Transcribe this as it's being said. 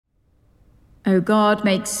O God,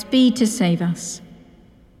 make speed to save us.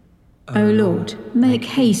 O Lord, make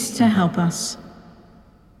haste to help us.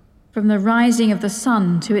 From the rising of the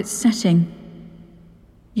sun to its setting,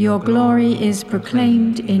 your glory is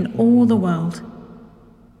proclaimed in all the world.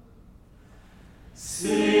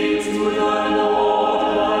 Sing to the Lord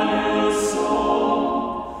a new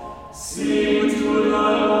song. Sing to the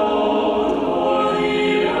Lord, all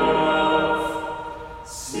the earth.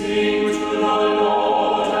 Sing to the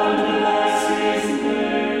Lord and bless his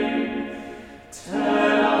name.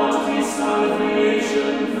 Tell out his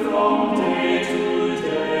salvation from day to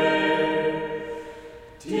day.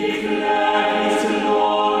 Declare his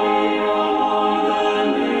glory among the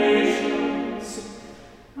nations,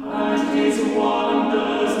 and his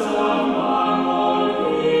wonders among all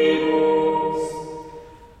peoples.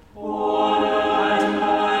 Honor and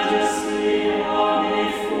majesty are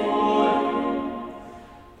before him.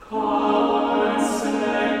 Power and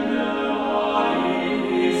splendor are in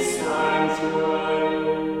his sanctuary.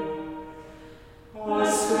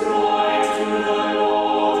 Ascribe to the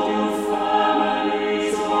Lord, you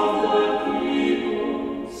families of the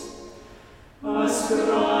peoples.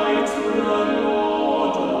 Ascribe to the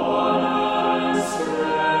Lord honor and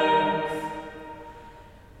strength.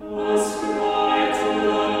 Ascribe to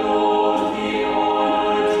the Lord the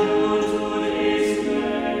honor due to his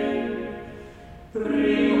name.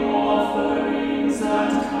 Bring offerings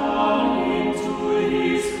and come into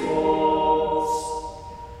his courts.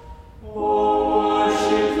 Oh,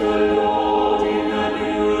 worship the Lord in the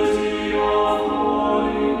beauty of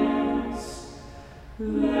holiness.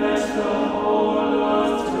 Let the whole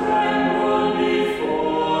earth tremble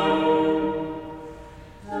before him.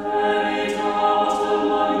 Tell it out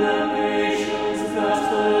among the nations that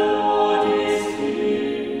the Lord is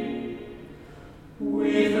king.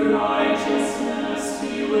 With righteousness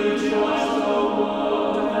he will judge the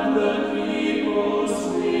world and the peoples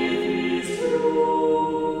with his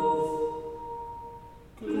truth.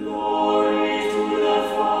 Glory to the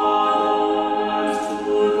Father and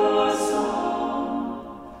to the Son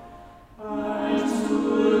and to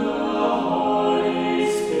the Holy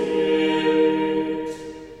Spirit,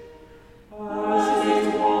 as it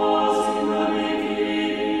was in the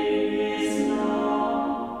beginning, is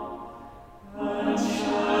now, and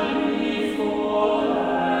shall be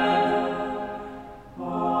forever.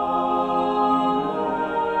 Amen.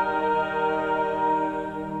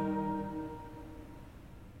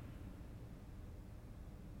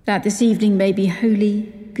 That this evening may be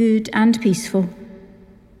holy, good, and peaceful,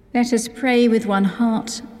 let us pray with one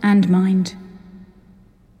heart and mind.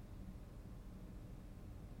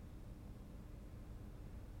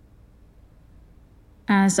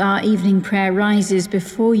 As our evening prayer rises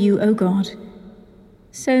before you, O God,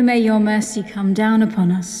 so may your mercy come down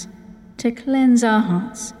upon us to cleanse our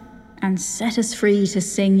hearts and set us free to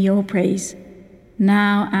sing your praise,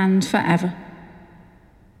 now and forever.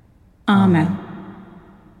 Amen.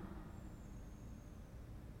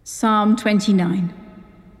 Psalm 29.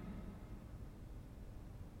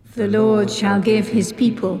 The Lord shall give his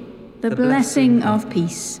people the blessing of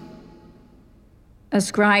peace.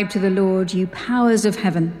 Ascribe to the Lord, you powers of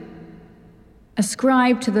heaven.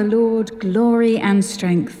 Ascribe to the Lord glory and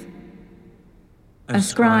strength.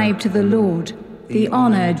 Ascribe to the Lord the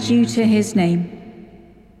honor due to his name.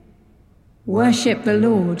 Worship the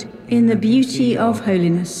Lord in the beauty of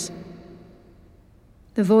holiness.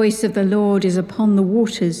 The voice of the Lord is upon the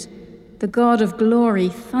waters. The God of glory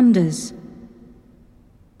thunders.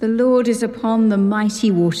 The Lord is upon the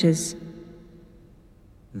mighty waters.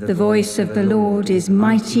 The voice of the Lord is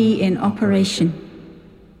mighty in operation.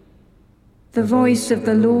 The voice of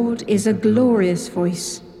the Lord is a glorious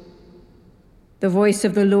voice. The voice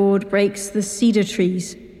of the Lord breaks the cedar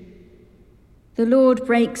trees. The Lord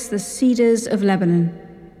breaks the cedars of Lebanon.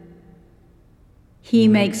 He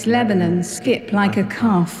makes Lebanon skip like a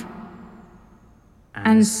calf,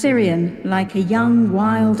 and Syrian like a young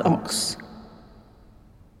wild ox.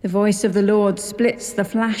 The voice of the Lord splits the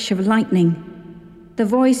flash of lightning. The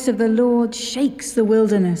voice of the Lord shakes the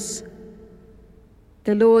wilderness.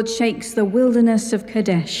 The Lord shakes the wilderness of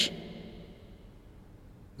Kadesh.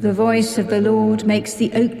 The voice of the Lord makes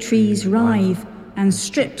the oak trees writhe and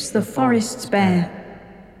strips the forests bare.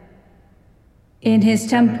 In his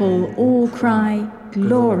temple all cry,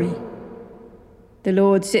 "Glory!" The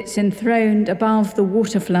Lord sits enthroned above the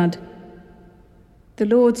water flood. The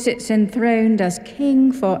Lord sits enthroned as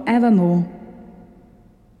King for evermore.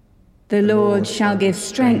 The Lord shall give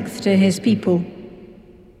strength to his people.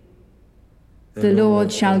 The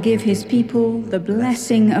Lord shall give his people the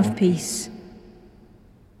blessing of peace.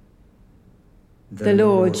 The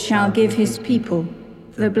Lord shall give his people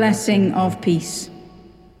the blessing of peace.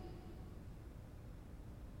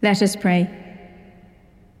 Let us pray.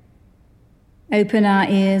 Open our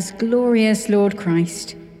ears, glorious Lord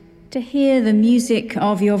Christ, to hear the music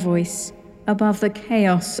of your voice above the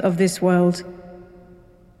chaos of this world.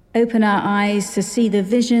 Open our eyes to see the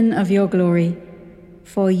vision of your glory,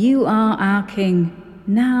 for you are our King,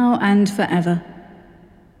 now and forever.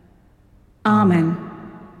 Amen.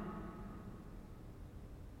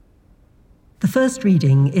 The first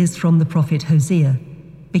reading is from the prophet Hosea,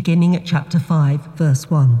 beginning at chapter 5, verse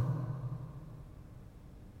 1.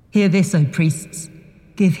 Hear this, O priests.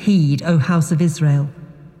 Give heed, O house of Israel.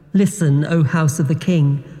 Listen, O house of the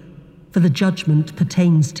king, for the judgment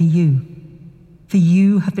pertains to you. For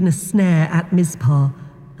you have been a snare at Mizpah,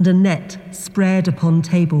 and a net spread upon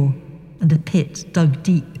Tabor, and a pit dug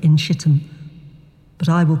deep in Shittim. But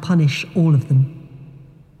I will punish all of them.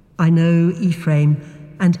 I know Ephraim,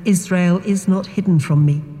 and Israel is not hidden from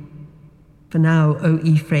me. For now, O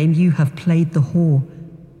Ephraim, you have played the whore.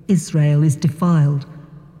 Israel is defiled.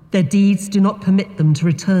 Their deeds do not permit them to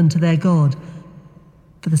return to their God.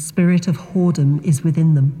 For the spirit of whoredom is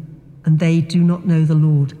within them, and they do not know the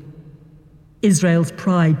Lord. Israel's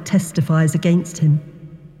pride testifies against him.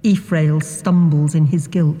 Ephraim stumbles in his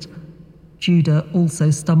guilt. Judah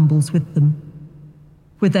also stumbles with them.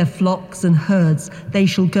 With their flocks and herds they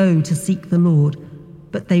shall go to seek the Lord,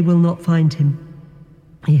 but they will not find him.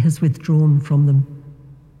 He has withdrawn from them.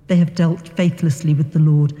 They have dealt faithlessly with the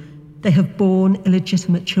Lord. They have borne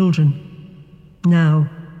illegitimate children. Now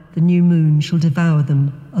the new moon shall devour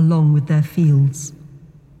them along with their fields.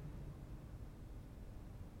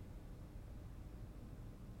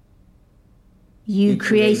 You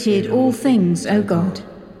created all things, O God,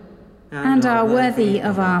 and are worthy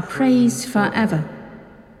of our praise forever.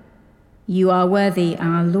 You are worthy,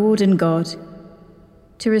 our Lord and God,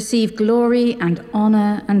 to receive glory and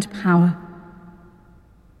honor and power.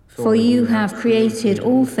 For you have created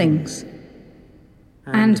all things,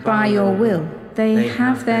 and by your will they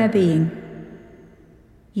have their being.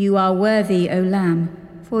 You are worthy, O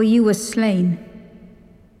Lamb, for you were slain.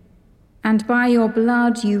 And by your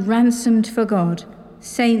blood you ransomed for God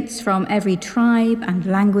saints from every tribe and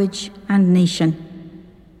language and nation.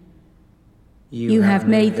 You have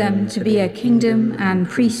made them to be a kingdom and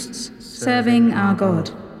priests serving our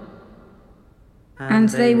God. And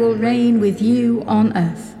they will reign with you on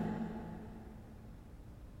earth.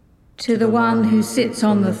 To the one who sits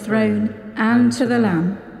on the throne and to the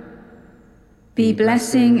Lamb be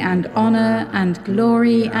blessing and honor and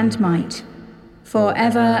glory and might,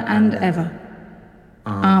 forever and ever.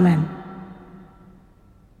 Amen.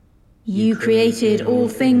 You created all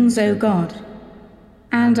things, O God,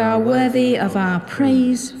 and are worthy of our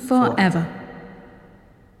praise forever.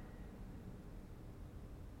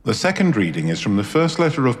 The second reading is from the first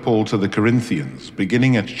letter of Paul to the Corinthians,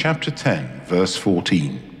 beginning at chapter 10, verse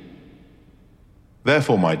 14.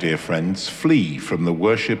 Therefore, my dear friends, flee from the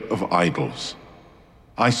worship of idols.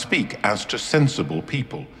 I speak as to sensible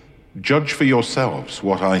people. Judge for yourselves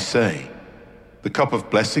what I say. The cup of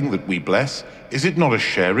blessing that we bless, is it not a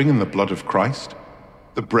sharing in the blood of Christ?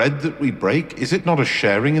 The bread that we break, is it not a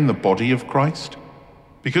sharing in the body of Christ?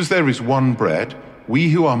 Because there is one bread, we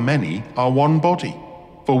who are many are one body,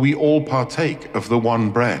 for we all partake of the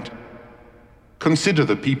one bread. Consider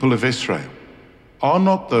the people of Israel. Are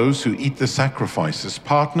not those who eat the sacrifices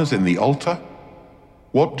partners in the altar?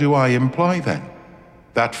 What do I imply then?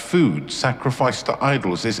 That food sacrificed to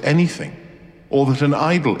idols is anything, or that an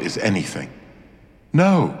idol is anything?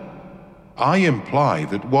 No, I imply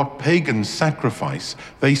that what pagans sacrifice,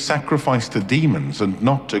 they sacrifice to demons and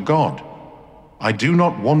not to God. I do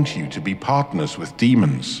not want you to be partners with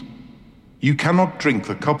demons. You cannot drink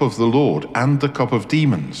the cup of the Lord and the cup of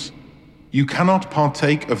demons. You cannot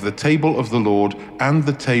partake of the table of the Lord and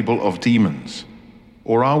the table of demons.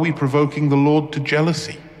 Or are we provoking the Lord to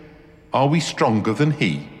jealousy? Are we stronger than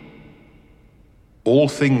he? All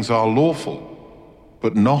things are lawful,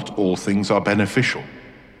 but not all things are beneficial.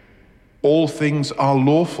 All things are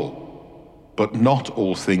lawful, but not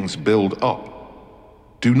all things build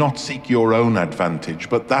up. Do not seek your own advantage,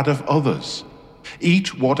 but that of others.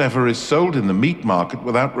 Eat whatever is sold in the meat market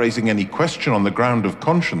without raising any question on the ground of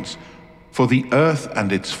conscience, for the earth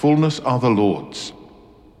and its fullness are the Lord's.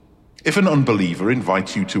 If an unbeliever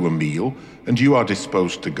invites you to a meal and you are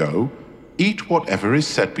disposed to go, eat whatever is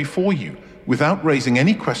set before you, without raising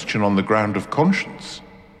any question on the ground of conscience.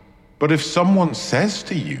 But if someone says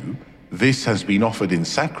to you, "This has been offered in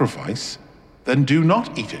sacrifice," then do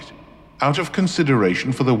not eat it, out of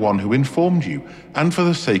consideration for the one who informed you, and for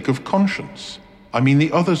the sake of conscience. I mean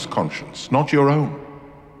the other's conscience, not your own.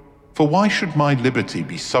 For why should my liberty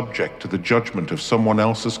be subject to the judgment of someone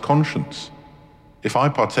else's conscience? If I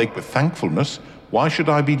partake with thankfulness, why should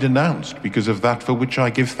I be denounced because of that for which I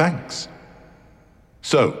give thanks?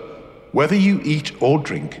 So, whether you eat or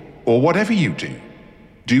drink, or whatever you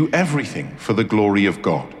do everything for the glory of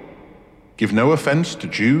God. Give no offense to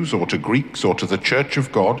Jews or to Greeks or to the church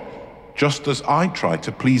of God, just as I try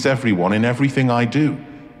to please everyone in everything I do,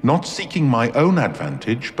 not seeking my own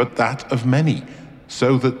advantage, but that of many,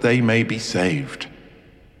 so that they may be saved.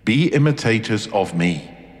 Be imitators of me,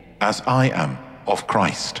 as I am of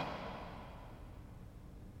Christ.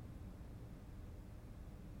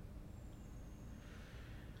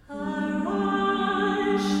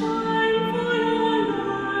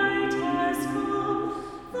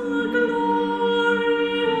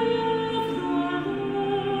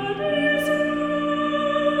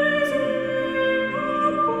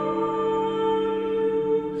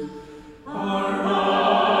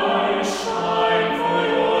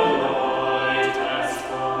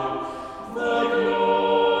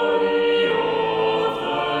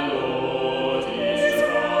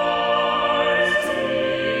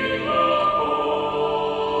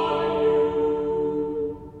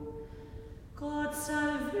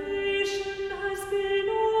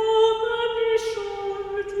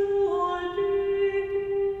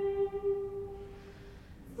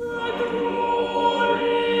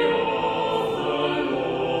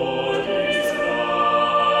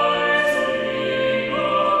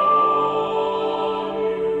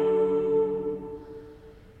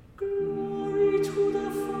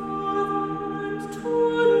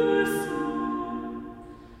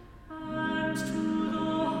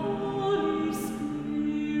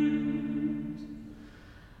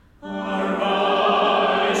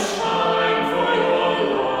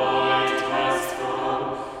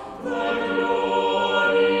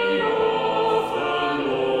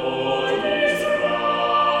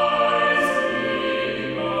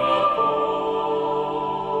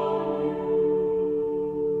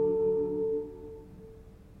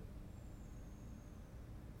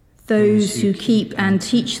 Those who keep and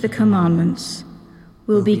teach the commandments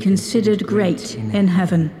will be considered great in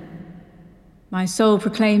heaven. My soul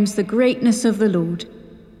proclaims the greatness of the Lord.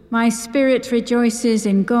 My spirit rejoices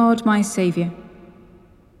in God my Saviour.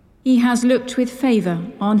 He has looked with favour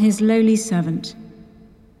on his lowly servant.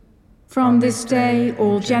 From this day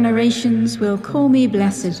all generations will call me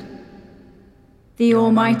blessed. The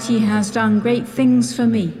Almighty has done great things for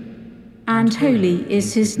me, and holy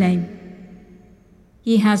is his name.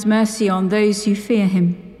 He has mercy on those who fear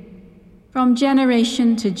him, from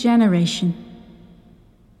generation to generation.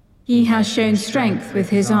 He has shown strength with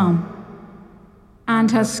his arm, and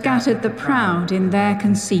has scattered the proud in their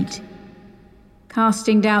conceit,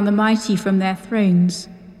 casting down the mighty from their thrones,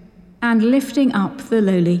 and lifting up the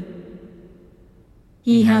lowly.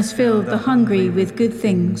 He has filled the hungry with good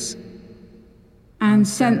things, and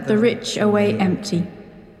sent the rich away empty.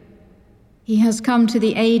 He has come to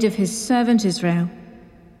the aid of his servant Israel,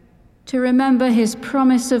 to remember his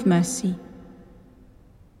promise of mercy,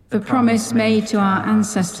 the promise made to our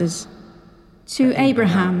ancestors, to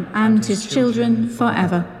Abraham and his children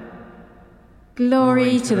forever.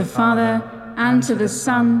 Glory to the Father, and to the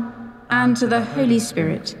Son, and to the Holy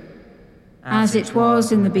Spirit, as it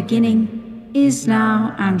was in the beginning, is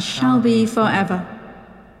now, and shall be forever.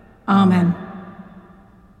 Amen.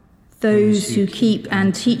 Those who keep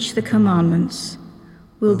and teach the commandments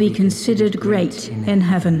will be considered great in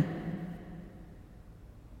heaven.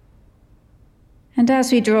 And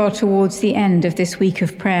as we draw towards the end of this week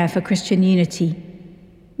of prayer for Christian unity,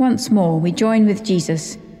 once more we join with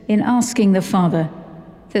Jesus in asking the Father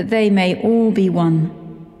that they may all be one.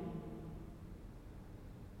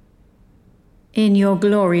 In your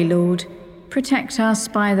glory, Lord, protect us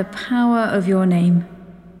by the power of your name,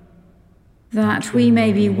 that we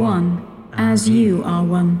may be one as you are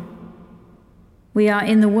one. We are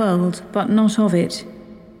in the world, but not of it.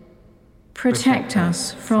 Protect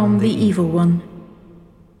us from the evil one.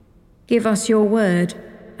 Give us your word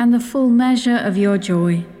and the full measure of your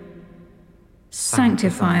joy.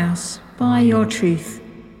 Sanctify us by your truth.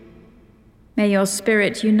 May your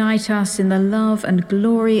Spirit unite us in the love and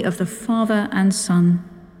glory of the Father and Son.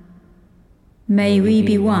 May we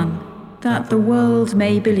be one, that the world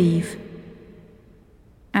may believe.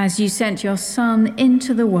 As you sent your Son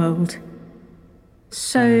into the world,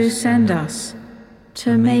 so send us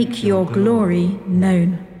to make your glory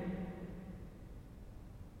known.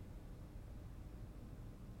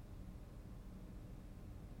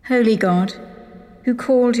 Holy God, who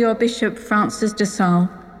called your Bishop Francis de Sales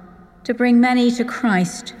to bring many to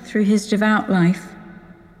Christ through his devout life,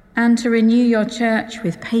 and to renew your church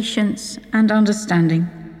with patience and understanding.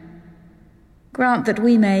 Grant that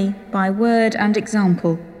we may, by word and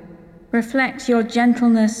example, reflect your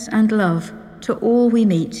gentleness and love to all we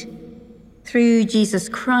meet, through Jesus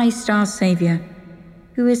Christ our Saviour,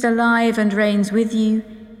 who is alive and reigns with you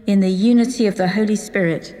in the unity of the Holy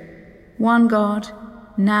Spirit, one God,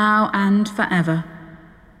 now and forever.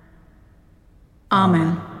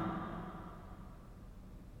 Amen.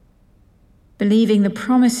 Believing the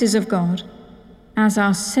promises of God, as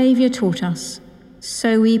our Saviour taught us,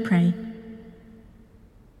 so we pray.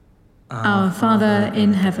 Our Father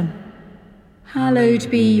in heaven,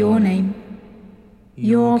 hallowed be your name.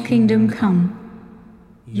 Your kingdom come,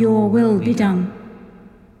 your will be done,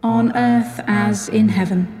 on earth as in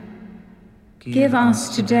heaven. Give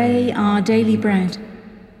us today our daily bread.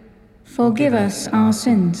 Forgive us our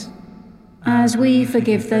sins, as we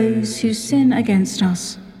forgive those who sin against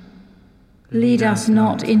us. Lead us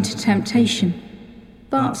not into temptation,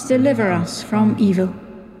 but deliver us from evil.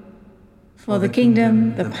 For the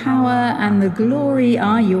kingdom, the power, and the glory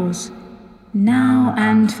are yours, now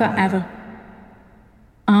and forever.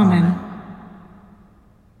 Amen.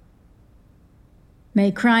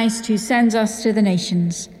 May Christ, who sends us to the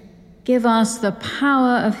nations, give us the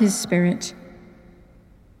power of his Spirit.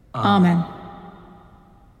 Amen.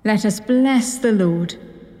 Let us bless the Lord.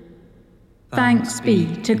 Thanks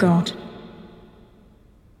be to God.